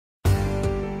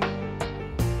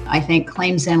I think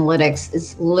claims analytics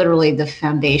is literally the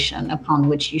foundation upon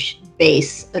which you should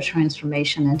base a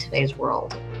transformation in today's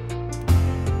world.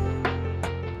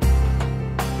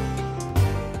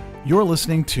 You're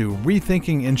listening to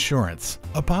Rethinking Insurance,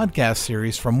 a podcast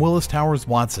series from Willis Towers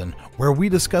Watson, where we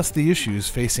discuss the issues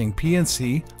facing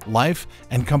P&C, life,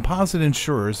 and composite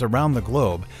insurers around the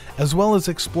globe, as well as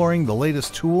exploring the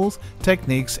latest tools,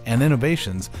 techniques, and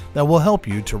innovations that will help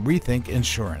you to rethink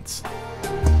insurance.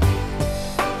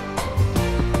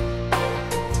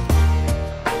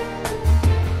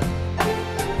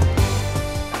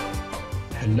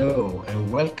 Hello,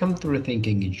 and welcome to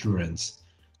Rethinking Insurance.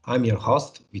 I'm your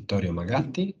host, Vittorio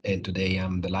Magatti, and today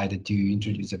I'm delighted to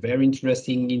introduce a very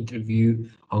interesting interview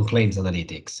on claims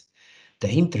analytics. The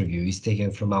interview is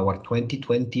taken from our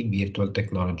 2020 Virtual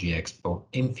Technology Expo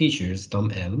and features Tom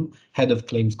Helm, Head of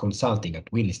Claims Consulting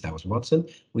at Willis Towers Watson,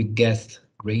 with guests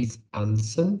Grace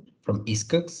Hanson from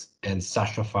Hiscox and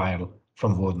Sascha Firle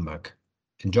from Woodmark.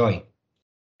 Enjoy.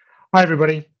 Hi,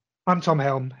 everybody. I'm Tom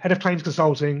Helm, Head of Claims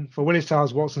Consulting for Willis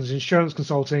Towers Watson's Insurance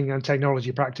Consulting and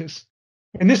Technology Practice.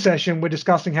 In this session, we're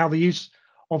discussing how the use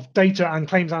of data and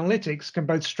claims analytics can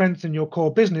both strengthen your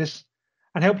core business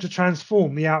and help to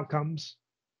transform the outcomes.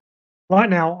 Right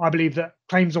now, I believe that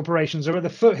claims operations are at the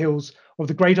foothills of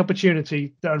the great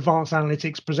opportunity that advanced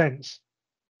analytics presents,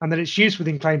 and that its use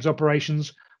within claims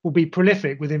operations will be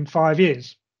prolific within 5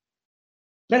 years.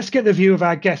 Let's get the view of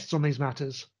our guests on these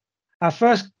matters. Our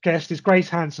first guest is Grace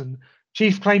Hanson,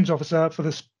 Chief Claims Officer for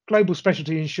the global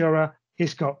specialty insurer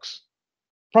Hiscox.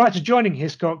 Prior to joining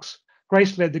Hiscox,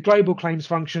 Grace led the global claims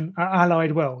function at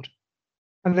Allied World,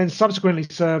 and then subsequently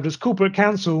served as corporate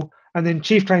counsel and then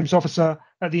chief claims officer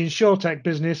at the insurtech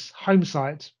business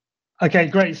Homesite. Okay,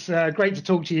 Grace, great to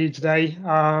talk to you today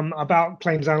about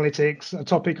claims analytics, a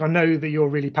topic I know that you're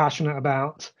really passionate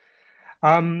about.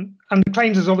 And the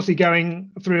claims is obviously going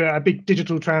through a big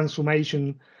digital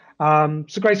transformation.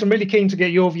 So Grace, I'm really keen to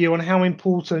get your view on how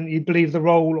important you believe the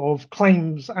role of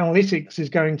claims analytics is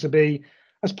going to be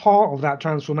as part of that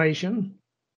transformation.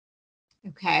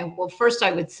 Okay, well, first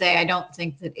I would say I don't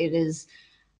think that it is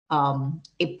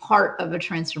a part of a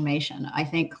transformation. I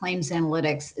think claims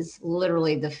analytics is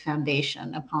literally the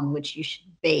foundation upon which you should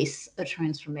base a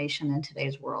transformation in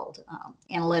today's world.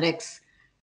 Analytics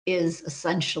is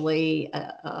essentially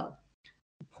a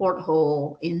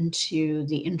porthole into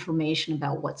the information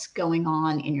about what's going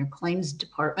on in your claims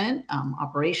department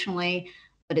operationally,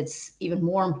 but it's even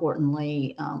more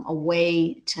importantly a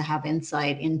way to have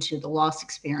insight into the loss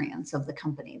experience of the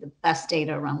company. The best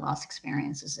data around loss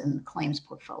experience is in the claims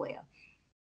portfolio.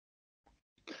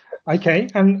 Okay,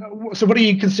 and so what do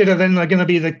you consider then are going to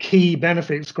be the key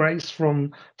benefits, Grace,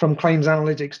 from claims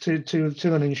analytics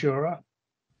to an insurer?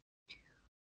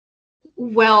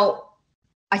 Well,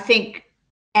 I think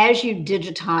as you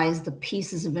digitize the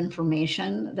pieces of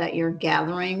information that you're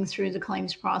gathering through the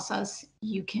claims process,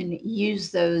 you can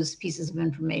use those pieces of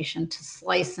information to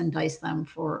slice and dice them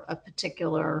for a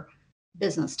particular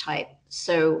business type.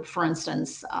 So for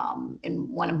instance,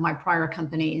 in one of my prior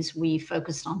companies, we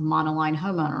focused on monoline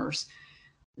homeowners.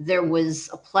 There was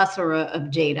a plethora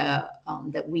of data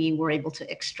that we were able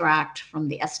to extract from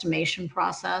the estimation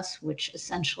process, which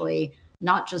essentially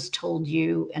not just told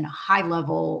you in a high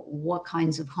level what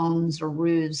kinds of homes or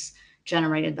roofs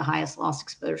generated the highest loss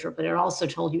exposure, but it also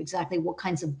told you exactly what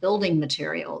kinds of building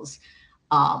materials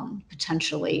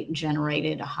potentially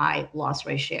generated a high loss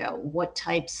ratio, what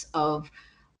types of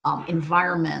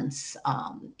environments,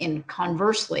 and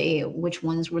conversely, which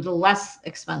ones were the less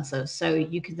expensive. So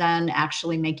you could then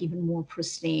actually make even more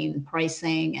pristine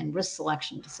pricing and risk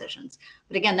selection decisions.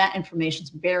 But again, that information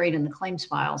is buried in the claims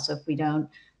file. So if we don't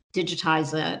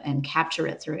digitize it and capture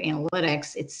it through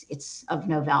analytics, it's of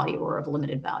no value or of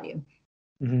limited value.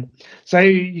 Mm-hmm. So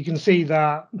you can see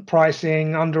that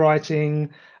pricing, underwriting,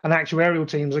 and actuarial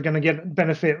teams are going to get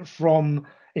benefit from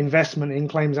investment in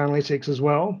claims analytics as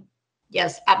well.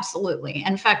 Yes, absolutely.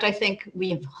 In fact, I think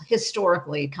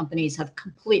companies have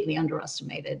completely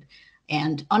underestimated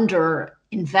and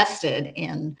under-invested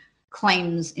in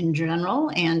claims in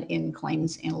general and in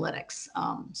claims analytics.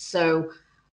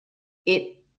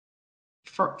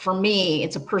 For me,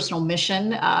 it's a personal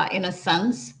mission in a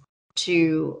sense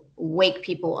to wake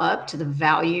people up to the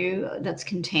value that's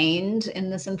contained in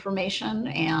this information,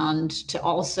 and to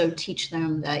also teach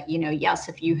them that, yes,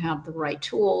 if you have the right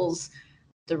tools,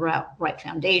 the right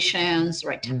foundations, the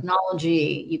right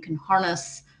technology, you can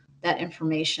harness that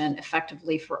information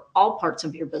effectively for all parts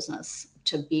of your business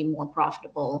to be more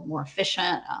profitable, more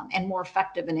efficient, and more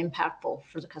effective and impactful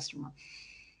for the customer.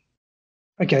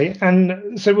 Okay,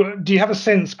 and so do you have a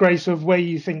sense, Grace, of where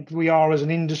you think we are as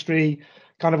an industry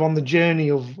kind of on the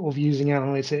journey of using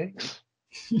analytics?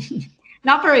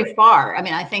 Not very far. I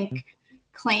mean, I think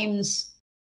claims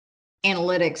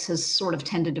analytics has sort of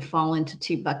tended to fall into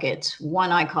two buckets.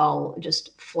 One I call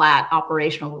just flat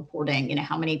operational reporting. You know,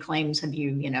 how many claims have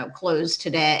you, closed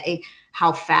today?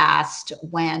 How fast?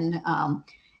 When?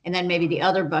 And then maybe the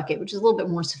other bucket, which is a little bit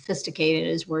more sophisticated,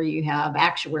 is where you have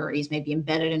actuaries maybe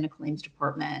embedded in a claims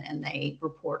department and they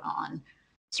report on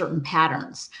certain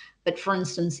patterns. But for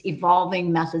instance,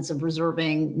 evolving methods of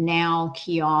reserving now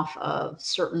key off of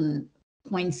certain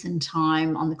points in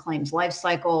time on the claims life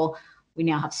cycle. We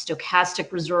now have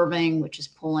stochastic reserving, which is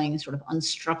pulling sort of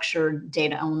unstructured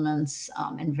data elements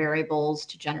and variables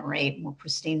to generate more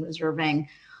pristine reserving,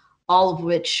 all of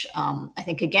which I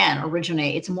think, again,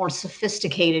 it's a more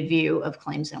sophisticated view of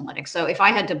claims analytics. So if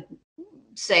I had to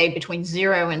say between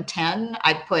 0 and 10,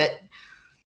 I'd put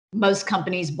most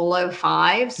companies below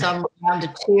 5, some around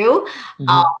to 2.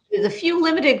 There's a few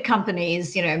limited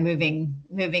companies,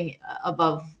 moving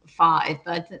above 5,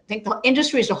 but I think the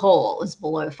industry as a whole is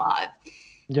below 5.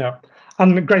 Yeah.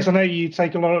 And Grace, I know you pay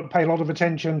a lot of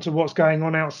attention to what's going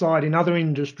on outside in other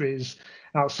industries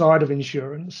outside of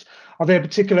insurance. Are there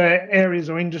particular areas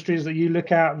or industries that you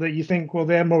look at that you think, well,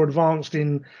 they're more advanced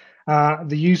in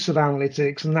the use of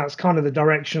analytics, and that's kind of the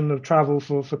direction of travel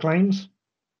for claims?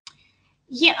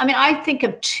 Yeah, I mean, I think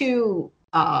of two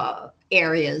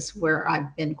areas where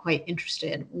I've been quite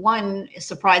interested. One,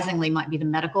 surprisingly, might be the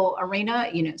medical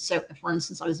arena. So for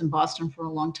instance, I was in Boston for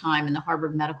a long time, and the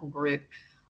Harvard Medical Group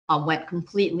went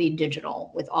completely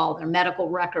digital with all their medical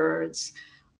records,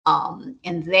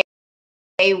 and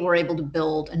they were able to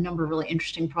build a number of really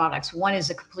interesting products. One is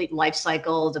a complete life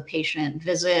cycle, the patient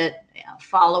visit,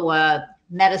 follow-up,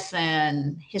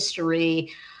 medicine, history.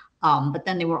 But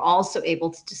then they were also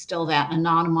able to distill that,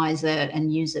 anonymize it,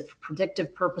 and use it for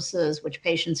predictive purposes, which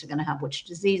patients are going to have which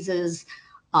diseases.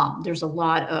 There's a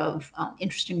lot of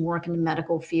interesting work in the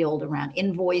medical field around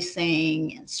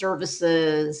invoicing and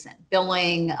services and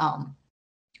billing,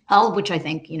 all of which I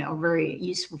think, are very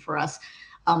useful for us.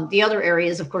 The other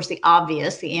area is, of course, the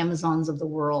obvious, the Amazons of the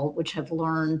world, which have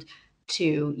learned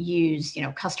to use,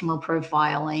 customer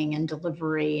profiling and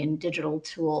delivery and digital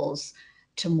tools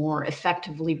to more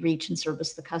effectively reach and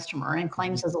service the customer. And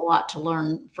claims has a lot to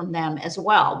learn from them as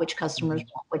well, which customers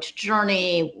want, which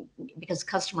journey, because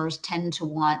customers tend to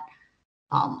want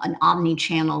an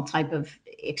omni-channel type of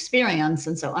experience.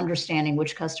 And so understanding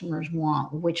which customers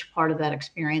want which part of that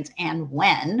experience and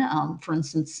when. For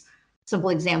instance,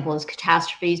 simple example is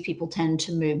catastrophes. People tend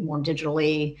to move more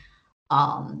digitally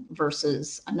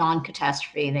versus a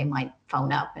non-catastrophe. They might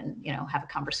phone up and, have a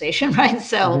conversation, right?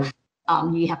 So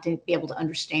you have to be able to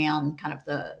understand kind of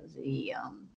the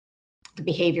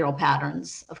behavioral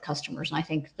patterns of customers. And I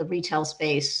think the retail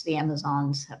space, the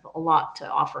Amazons, have a lot to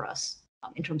offer us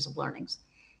in terms of learnings.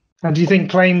 And do you think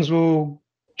claims will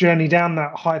journey down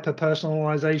that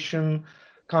hyper-personalization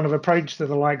kind of approach that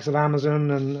the likes of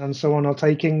Amazon and so on are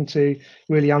taking to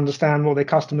really understand what their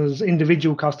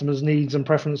individual customers' needs and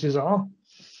preferences are?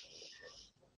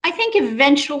 I think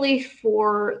eventually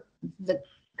for the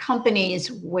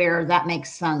companies where that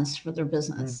makes sense for their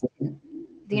business.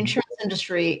 The insurance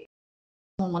industry,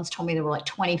 someone once told me there were like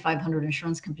 2,500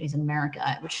 insurance companies in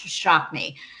America, which shocked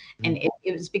me. And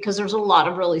it was because there's a lot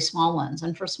of really small ones.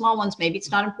 And for small ones, maybe it's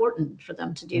not important for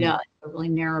them to do that, a really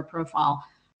narrow profile.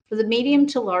 For the medium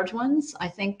to large ones, I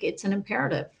think it's an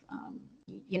imperative.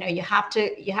 You have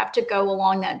to go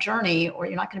along that journey, or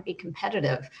you're not going to be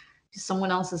competitive.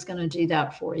 Someone else is going to do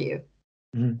that for you.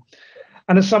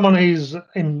 And as someone who's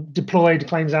deployed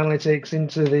claims analytics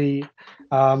into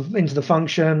the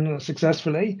function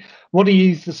successfully, what do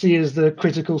you see as the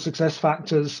critical success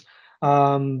factors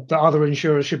that other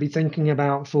insurers should be thinking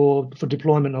about for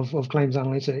deployment of claims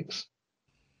analytics?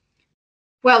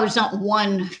 Well, there's not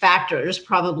one factor. There's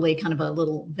probably kind of a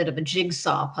little bit of a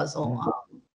jigsaw puzzle.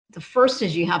 The first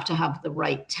is you have to have the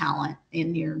right talent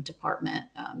in your department.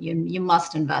 You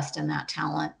must invest in that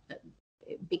talent,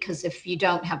 because if you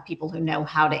don't have people who know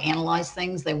how to analyze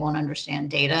things, they won't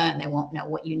understand data and they won't know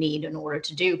what you need in order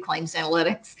to do claims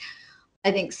analytics.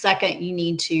 I think second, you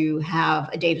need to have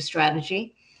a data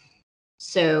strategy.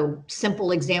 So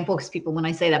simple example, because when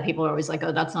I say that, people are always like,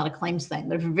 oh, that's not a claims thing.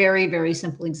 But a very, very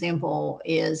simple example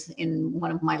is in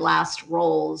one of my last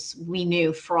roles, we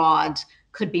knew fraud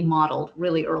could be modeled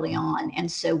really early on.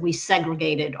 And so we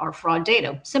segregated our fraud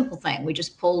data. Simple thing. We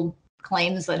just pulled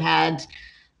claims that had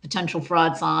potential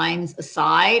fraud signs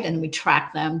aside, and we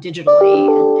track them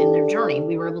digitally in their journey.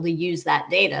 We were able to use that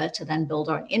data to then build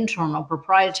our internal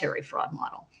proprietary fraud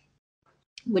model,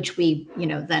 which we,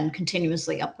 then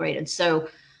continuously upgraded. So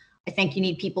I think you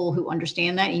need people who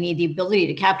understand that. You need the ability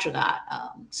to capture that.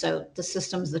 So the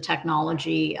systems, the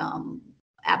technology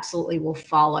absolutely will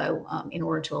follow in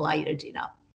order to allow you to do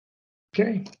that.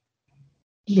 Okay,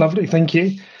 lovely, thank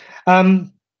you.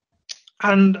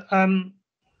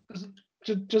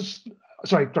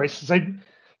 Sorry, Grace. So,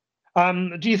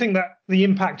 do you think that the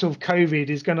impact of COVID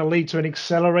is going to lead to an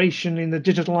acceleration in the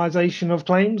digitalization of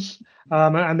claims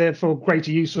and therefore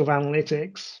greater use of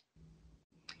analytics?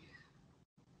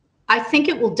 I think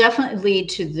it will definitely lead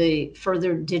to the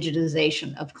further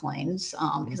digitization of claims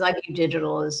because I view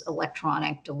digital as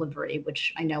electronic delivery,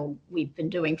 which I know we've been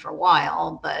doing for a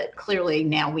while, but clearly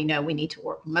now we know we need to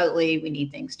work remotely. We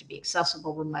need things to be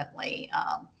accessible remotely.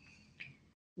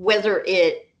 Whether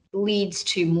it leads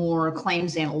to more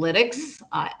claims analytics,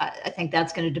 I think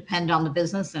that's going to depend on the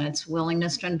business and its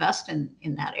willingness to invest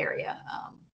in that area.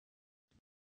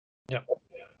 Yeah.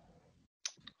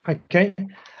 Okay.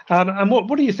 And what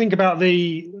do you think about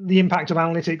the impact of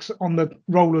analytics on the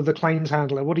role of the claims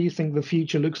handler? What do you think the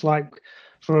future looks like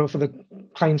for the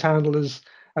claims handlers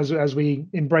as we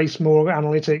embrace more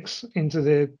analytics into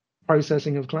the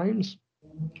processing of claims?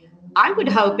 I would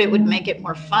hope it would make it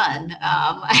more fun.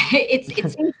 It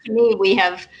seems to me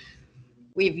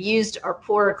we've used our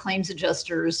poor claims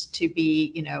adjusters to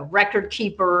be, record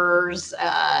keepers,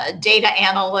 data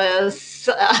analysts,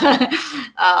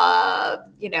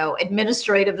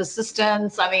 administrative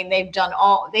assistants. I mean, they've done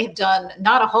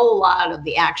not a whole lot of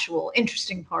the actual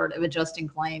interesting part of adjusting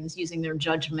claims, using their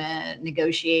judgment,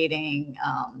 negotiating,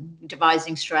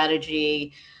 devising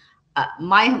strategy.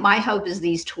 My hope is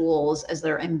these tools, as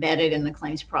they're embedded in the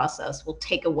claims process, will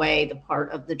take away the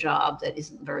part of the job that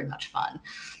isn't very much fun,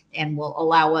 and will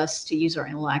allow us to use our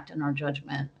intellect and our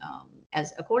judgment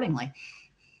as accordingly.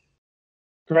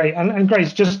 Great. And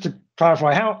Grace, just to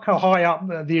clarify, how high up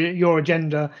your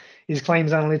agenda is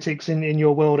claims analytics in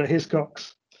your world at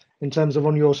Hiscox in terms of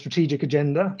on your strategic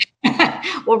agenda?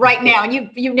 Well, right now,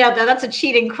 you know that's a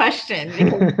cheating question.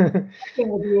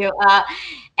 With you.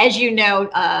 As you know,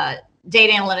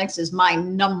 data analytics is my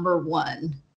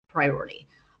 #1 priority.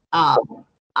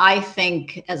 I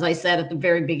think, as I said at the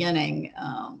very beginning,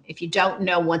 if you don't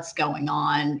know what's going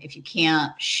on, if you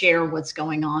can't share what's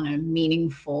going on in a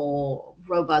meaningful,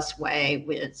 robust way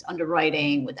with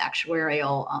underwriting, with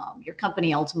actuarial, your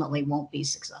company ultimately won't be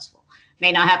successful. It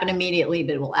may not happen immediately,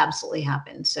 but it will absolutely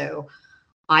happen. So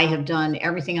I have done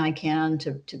everything I can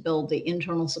to build the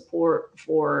internal support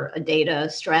for a data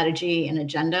strategy and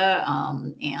agenda,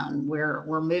 and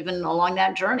we're moving along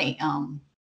that journey.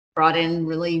 Brought in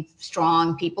really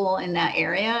strong people in that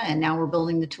area, and now we're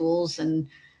building the tools and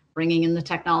bringing in the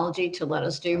technology to let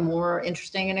us do more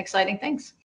interesting and exciting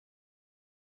things.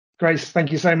 Grace, thank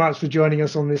you so much for joining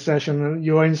us on this session.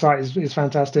 Your insight is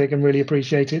fantastic and really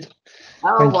appreciated.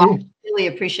 Thank you. I really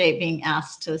appreciate being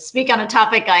asked to speak on a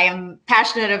topic I am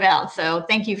passionate about. So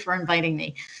thank you for inviting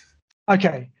me.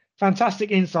 Okay,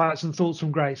 fantastic insights and thoughts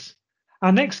from Grace.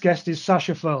 Our next guest is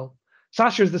Sascha Firle.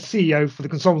 Sascha is the CEO for the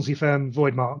consultancy firm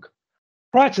Voidmark.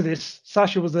 Prior to this,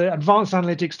 Sascha was the Advanced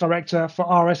Analytics Director for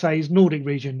RSA's Nordic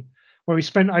region, where he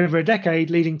spent over a decade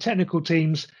leading technical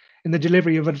teams in the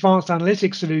delivery of advanced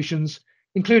analytics solutions,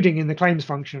 including in the claims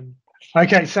function.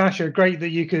 Okay, Sascha, great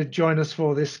that you could join us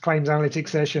for this claims analytics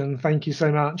session. Thank you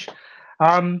so much.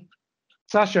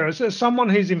 Sascha, as someone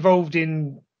who's involved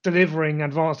in delivering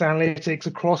advanced analytics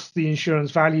across the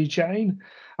insurance value chain,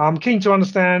 I'm keen to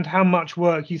understand how much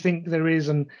work you think there is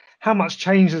and how much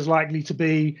change is likely to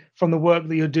be from the work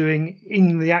that you're doing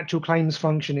in the actual claims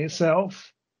function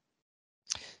itself.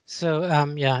 So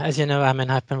as you know,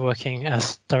 I've been working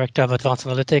as Director of Advanced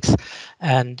Analytics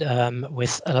and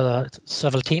with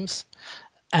several teams.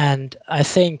 And I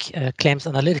think claims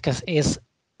analytics is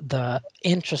the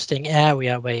interesting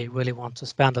area where you really want to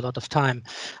spend a lot of time.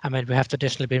 We have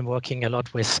traditionally been working a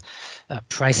lot with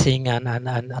pricing and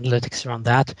analytics around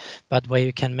that, but where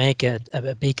you can make a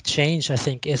big change, I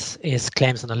think, is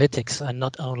claims analytics, and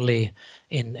not only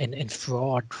in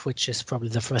fraud, which is probably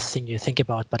the first thing you think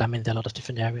about, but there are a lot of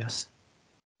different areas.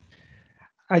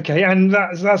 Okay, and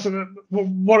that's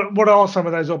what are some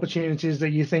of those opportunities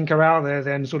that you think are out there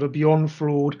then, sort of beyond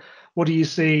fraud? What do you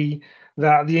see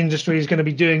that the industry is going to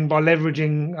be doing by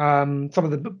leveraging some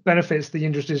of the benefits the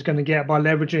industry is going to get by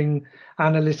leveraging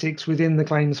analytics within the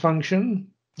claims function?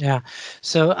 Yeah,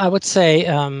 so I would say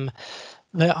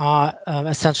there are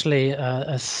essentially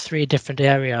 3 different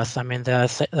areas.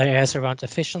 There's the areas around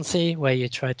efficiency, where you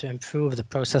try to improve the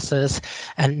processes.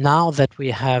 And now that we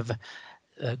have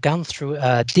gone through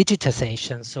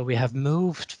digitization, so we have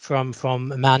moved from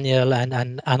manual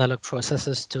and analog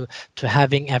processes to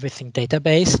having everything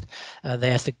data-based,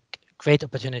 there's a great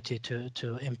opportunity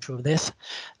to improve this.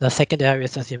 The second area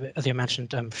is, as you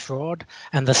mentioned, fraud.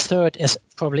 And the third is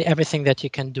probably everything that you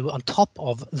can do on top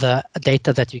of the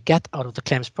data that you get out of the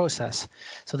claims process.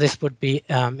 So this would be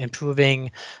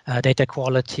improving data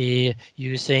quality,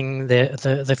 using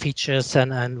the features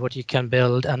and what you can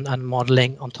build and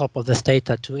modeling on top of this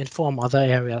data to inform other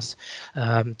areas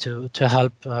to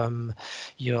help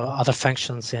your other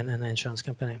functions in an insurance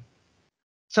company.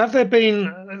 So have there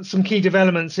been some key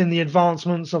developments in the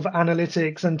advancements of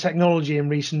analytics and technology in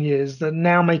recent years that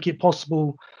now make it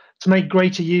possible to make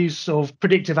greater use of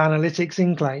predictive analytics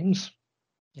in claims?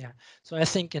 Yeah, so I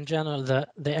think in general the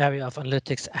area of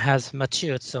analytics has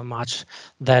matured so much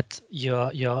that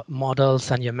your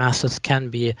models and your methods can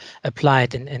be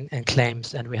applied in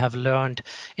claims, and we have learned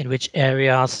in which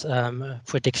areas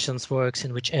predictions works,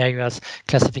 in which areas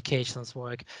classifications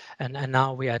work, and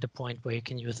now we are at a point where you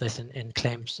can use this in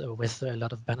claims with a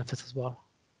lot of benefits as well.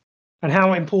 And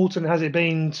how important has it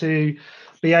been to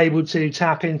be able to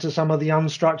tap into some of the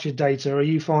unstructured data? Are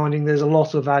you finding there's a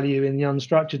lot of value in the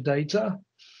unstructured data?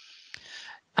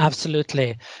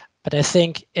 Absolutely, but I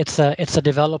think it's a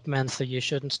development, so you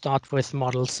shouldn't start with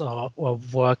models or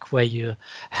work where you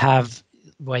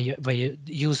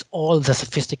use all the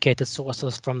sophisticated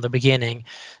sources from the beginning.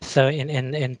 So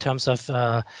in terms of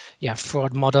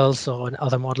fraud models or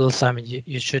other models, I mean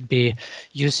you should be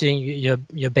using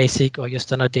your basic or your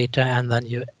standard data, and then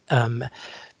you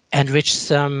enrich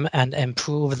them and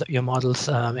improve your models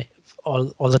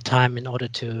all the time in order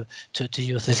to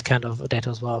use this kind of data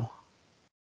as well.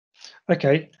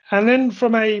 Okay, and then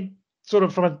from a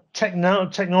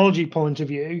technology point of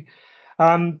view,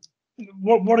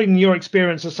 what in your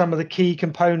experience are some of the key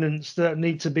components that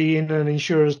need to be in an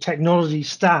insurer's technology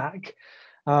stack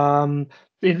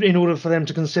in order for them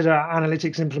to consider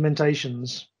analytics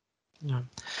implementations? Yeah.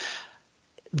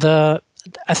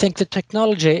 I think the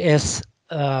technology is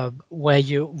where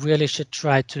you really should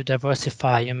try to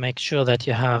diversify and make sure that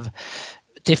you have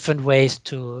different ways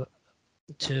to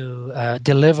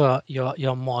deliver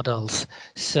your models.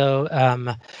 So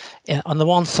on the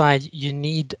one side, you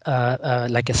need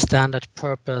like a standard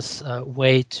purpose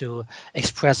way to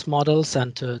express models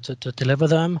and to deliver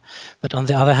them. But on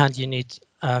the other hand, you need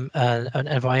an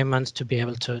environment to be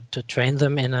able to train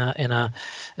them in a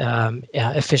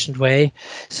efficient way.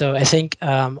 So I think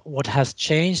what has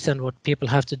changed and what people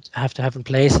have to have in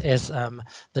place is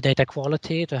the data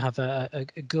quality, to have a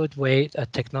good way, a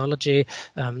technology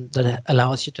that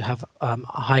allows you to have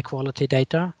high quality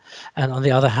data, and on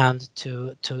the other hand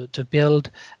to build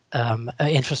an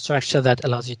infrastructure that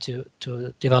allows you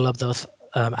to develop those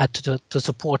to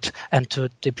support and to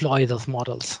deploy those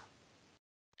models.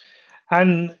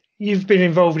 And you've been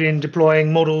involved in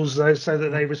deploying models so that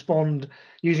they respond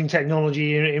using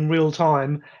technology in real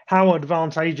time. How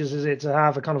advantageous is it to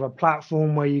have a kind of a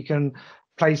platform where you can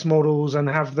place models and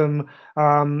have them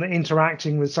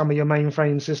interacting with some of your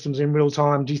mainframe systems in real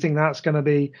time? Do you think that's going to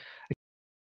be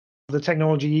the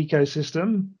technology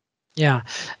ecosystem? Yeah,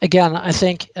 again, I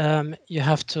think you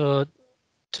have to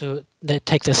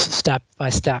take this step by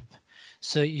step.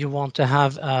 So you want to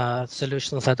have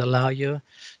solutions that allow you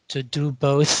to do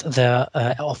both the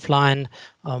offline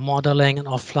modeling and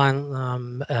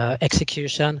offline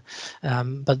execution,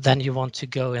 but then you want to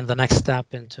go in the next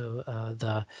step into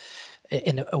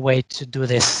in a way to do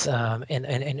this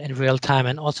in real time,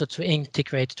 and also to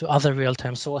integrate to other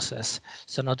real-time sources.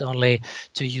 So not only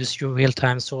to use your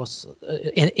real-time source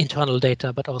internal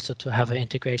data, but also to have an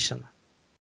integration.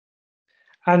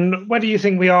 And where do you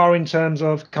think we are in terms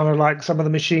of kind of like some of the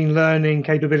machine learning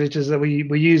capabilities that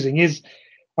we're using? Is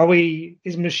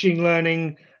machine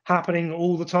learning happening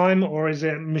all the time, or is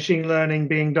it machine learning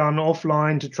being done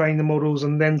offline to train the models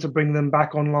and then to bring them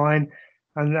back online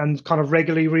and kind of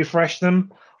regularly refresh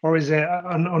them? Or is it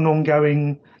an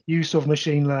ongoing use of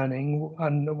machine learning?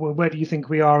 And where do you think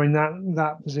we are in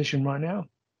that position right now?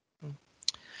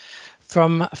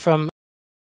 From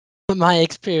my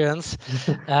experience,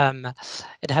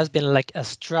 it has been like a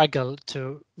struggle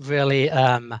to really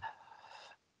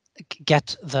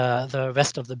get the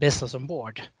rest of the business on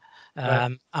board.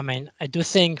 Right. I mean, I do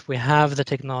think we have the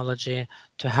technology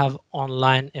to have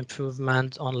online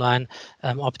improvement, online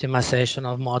optimization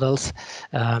of models.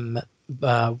 There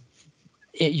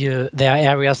are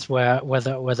areas where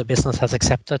the business has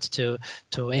accepted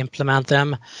to implement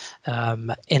them.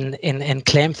 In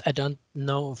claims, I don't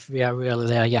know if we are really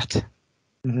there yet.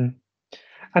 Mm-hmm.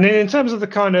 And in terms of the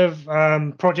kind of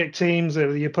project teams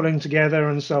that you're pulling together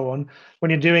and so on,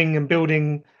 when you're doing and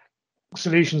building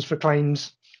solutions for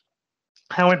claims,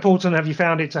 how important have you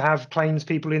found it to have claims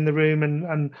people in the room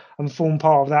and form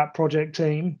part of that project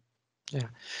team? Yeah.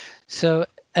 So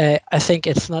I think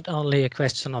it's not only a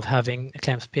question of having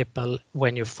claims people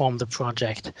when you form the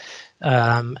project.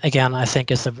 Again, I think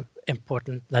it's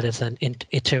important that it's an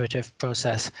iterative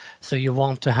process. So you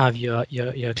want to have your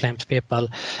claims people,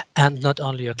 and not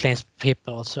only your claims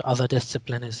people, also other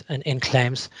disciplines in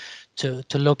claims, to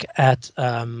look at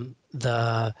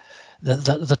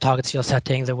the targets you're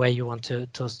setting, the way you want to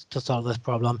solve this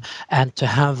problem, and to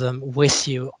have them with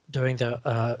you during the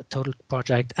total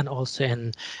project, and also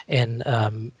in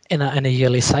a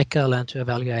yearly cycle, and to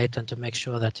evaluate and to make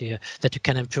sure that you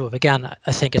can improve. Again,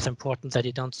 I think it's important that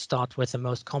you don't start with the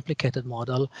most complicated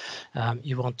model.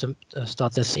 You want to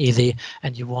start this easy,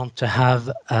 and you want to have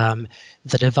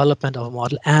the development of a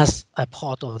model as a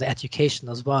part of the education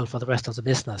as well for the rest of the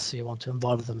business. So you want to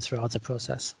involve them throughout the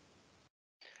process.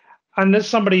 And as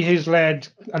somebody who's led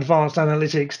advanced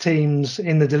analytics teams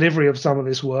in the delivery of some of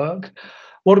this work,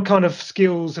 what kind of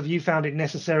skills have you found it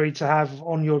necessary to have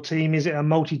on your team? Is it a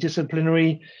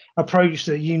multidisciplinary approach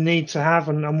that you need to have,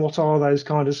 and what are those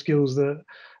kind of skills that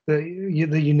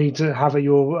you need to have at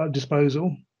your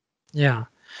disposal? Yeah,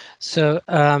 so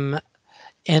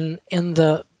in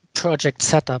the project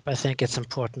setup, I think it's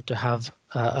important to have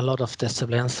a lot of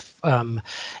disciplines.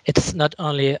 It's not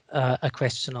only a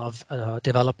question of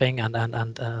developing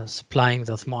and supplying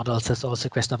those models. It's also a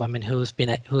question of,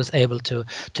 who's able to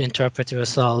interpret the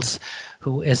results,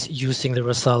 who is using the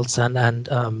results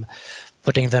and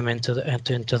putting them into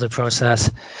the process.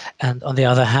 And on the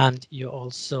other hand, you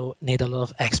also need a lot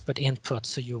of expert input.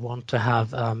 So you want to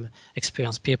have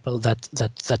experienced people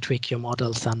that tweak your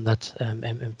models and that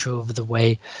improve the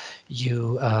way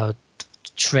you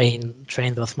train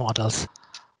those models.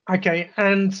 Okay,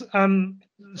 and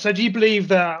so do you believe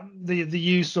that the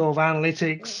use of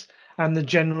analytics and the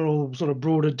general sort of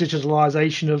broader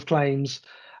digitalization of claims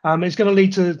is going to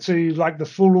lead to like the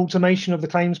full automation of the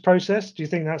claims process? Do you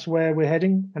think that's where we're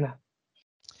heading?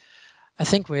 I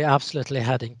think we're absolutely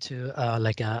heading to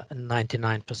like a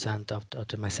 99%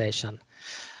 optimization.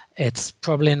 It's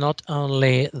probably not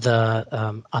only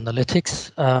the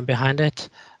analytics behind it.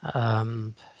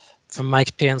 From my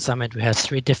experience, we have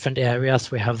three different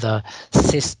areas. We have the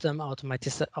system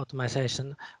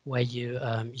automation, where you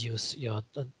use your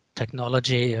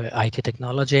technology, IT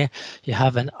technology. You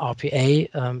have an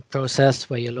RPA process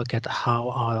where you look at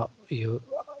how are you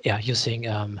using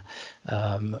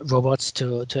robots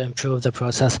to improve the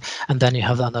process, and then you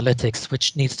have the analytics,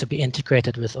 which needs to be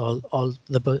integrated with all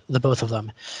the both of them,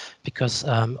 because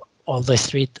all the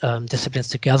three disciplines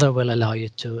together will allow you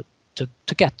to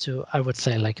get to, I would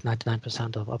say, like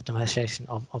 99% of optimization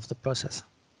of the process.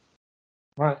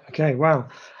 Right. Okay. Wow.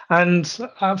 And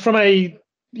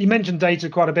you mentioned data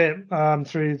quite a bit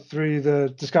through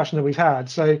the discussion that we've had.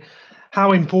 So,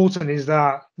 how important is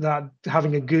that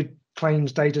having a good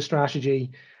claims data strategy,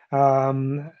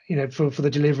 for the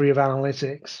delivery of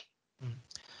analytics?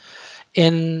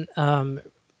 In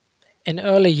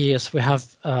early years, we have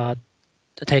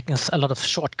taken a lot of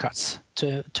shortcuts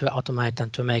to automate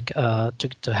and to make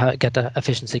to get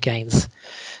efficiency gains,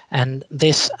 and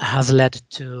this has led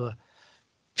to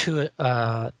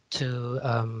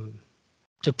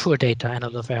poor data in a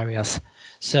lot of areas.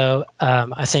 So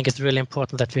I think it's really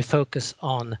important that we focus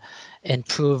on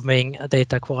improving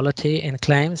data quality in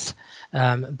claims,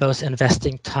 both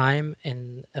investing time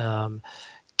in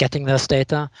getting this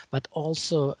data, but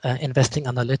also investing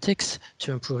analytics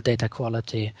to improve data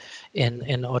quality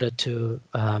in order to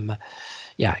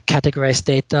categorize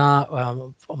data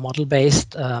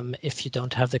model-based if you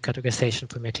don't have the categorization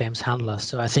from your claims handler.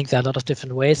 So I think there are a lot of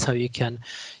different ways how you can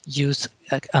use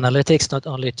analytics, not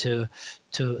only to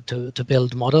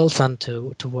build models and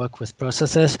to work with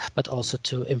processes, but also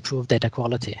to improve data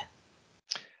quality.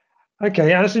 Okay,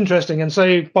 yeah, that's interesting. And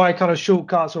so by kind of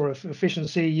shortcuts or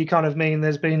efficiency, you kind of mean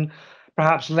there's been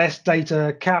perhaps less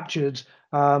data captured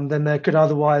than there could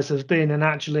otherwise have been, and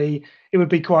actually it would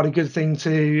be quite a good thing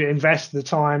to invest the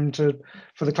time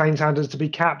for the claims handlers to be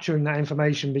capturing that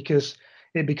information, because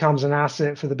it becomes an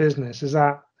asset for the business. Is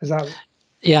that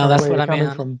yeah, that's what I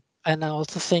mean from? And I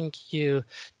also think you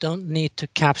don't need to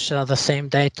capture the same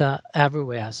data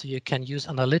everywhere. So you can use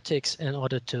analytics in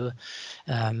order to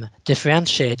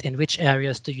differentiate in which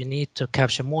areas do you need to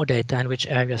capture more data and which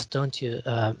areas don't you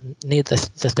need this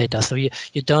data. So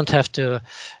you don't have to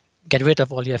get rid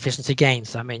of all your efficiency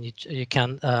gains. You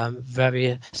can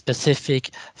very specific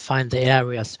find the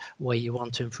areas where you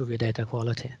want to improve your data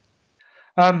quality.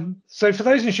 So for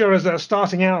those insurers that are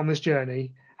starting out on this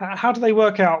journey, how do they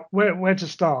work out where to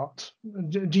start?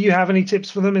 Do you have any tips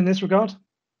for them in this regard?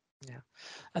 Yeah,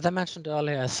 as I mentioned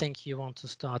earlier, I think you want to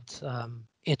start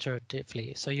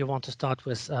iteratively. So you want to start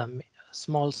with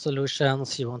small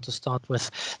solutions. You want to start with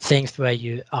things where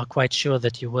you are quite sure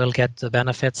that you will get the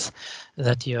benefits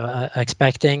that you are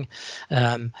expecting.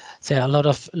 There are a lot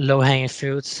of low-hanging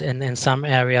fruits in some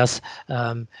areas.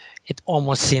 It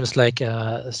almost seems like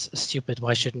stupid.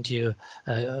 Why shouldn't you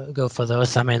go for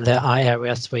those? I mean, there are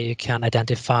areas where you can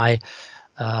identify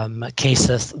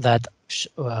cases that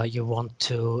you want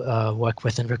to work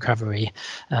with in recovery.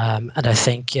 And I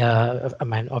think, I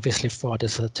mean, obviously fraud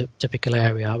is a typical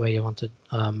area where you want to,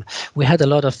 we had a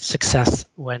lot of success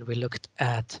when we looked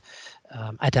at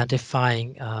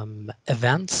identifying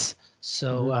events.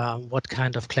 So what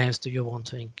kind of claims do you want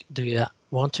to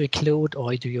include,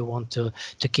 or do you want to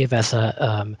give as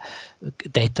a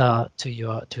data to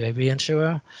a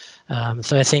reinsurer?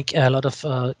 So I think a lot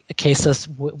of cases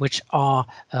which are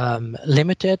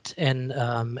limited in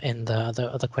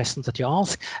the questions that you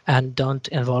ask and don't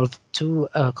involve too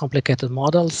complicated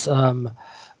models,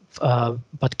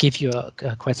 but give you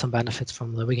quite some benefits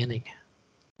from the beginning.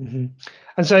 Mm-hmm.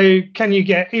 And so can you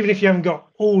get, even if you haven't got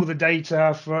all of the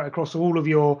data across all of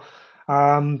your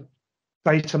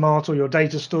data mart or your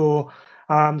data store,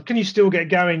 can you still get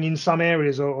going in some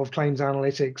areas of claims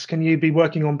analytics? Can you be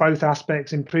working on both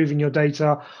aspects, improving your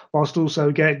data, whilst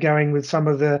also get going with some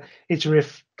of the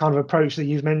iterative kind of approach that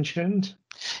you've mentioned?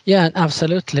 Yeah,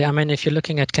 absolutely. I mean, if you're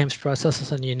looking at claims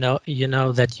processes and you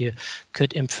know that you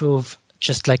could improve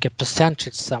just like a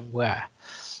percentage somewhere,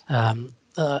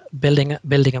 building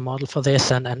a model for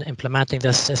this and implementing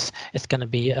this is going to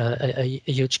be a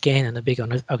huge gain in a big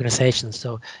organization.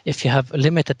 So if you have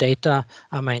limited data,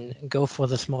 I mean, go for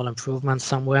the small improvements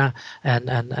somewhere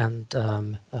and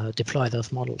deploy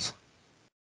those models.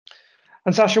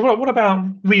 And Sascha, what about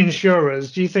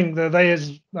reinsurers? Do you think that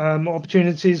there's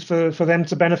opportunities for them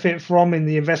to benefit from in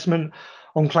the investment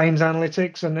on claims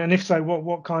analytics? And if so,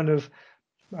 what kind of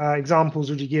examples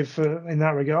would you give in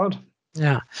that regard?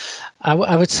 Yeah,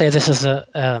 I would say this is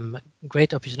a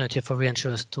great opportunity for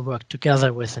reinsurers to work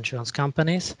together with insurance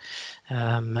companies,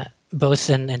 both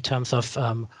in terms of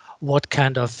what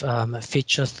kind of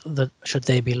features that should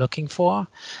they be looking for,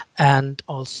 and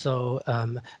also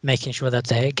making sure that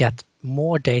they get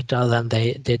more data than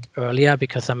they did earlier,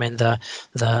 because I mean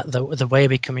the way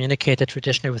we communicated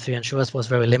traditionally with reinsurers was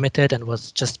very limited and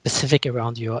was just specific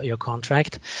around your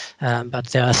contract. But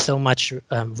there is so much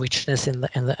richness in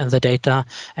the data,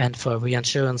 and for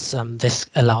reinsurance, this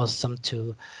allows them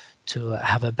to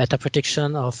have a better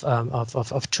prediction of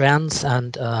trends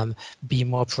and be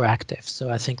more proactive.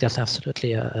 So I think that's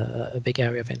absolutely a big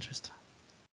area of interest.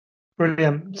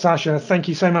 Brilliant. Sascha, thank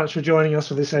you so much for joining us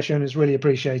for this session. It's really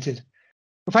appreciated.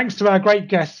 Well, thanks to our great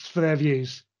guests for their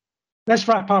views. Let's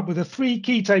wrap up with the 3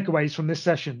 key takeaways from this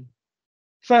session.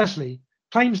 Firstly,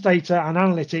 claims data and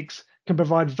analytics can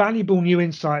provide valuable new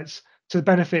insights to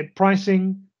benefit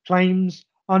pricing, claims,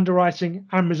 underwriting,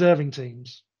 and reserving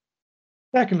teams.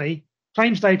 Secondly,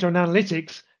 claims data and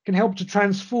analytics can help to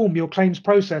transform your claims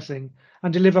processing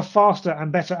and deliver faster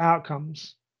and better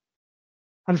outcomes.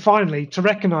 And finally, to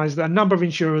recognise that a number of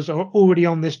insurers are already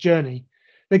on this journey.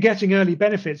 They're getting early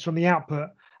benefits from the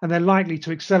output, and they're likely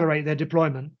to accelerate their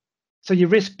deployment. So you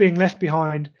risk being left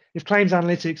behind if claims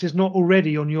analytics is not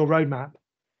already on your roadmap.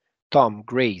 Tom,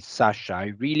 great, Sascha,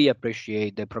 I really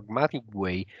appreciate the pragmatic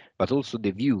way, but also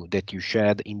the view that you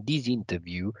shared in this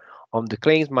interview on the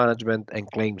claims management and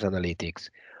claims analytics.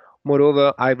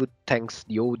 Moreover, I would thank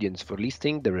the audience for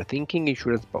listening to the Rethinking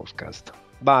Insurance podcast.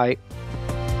 Bye.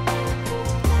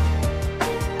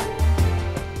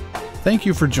 Thank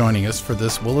you for joining us for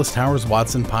this Willis Towers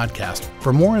Watson podcast.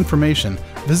 For more information,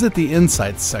 visit the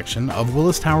Insights section of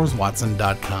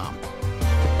willistowerswatson.com.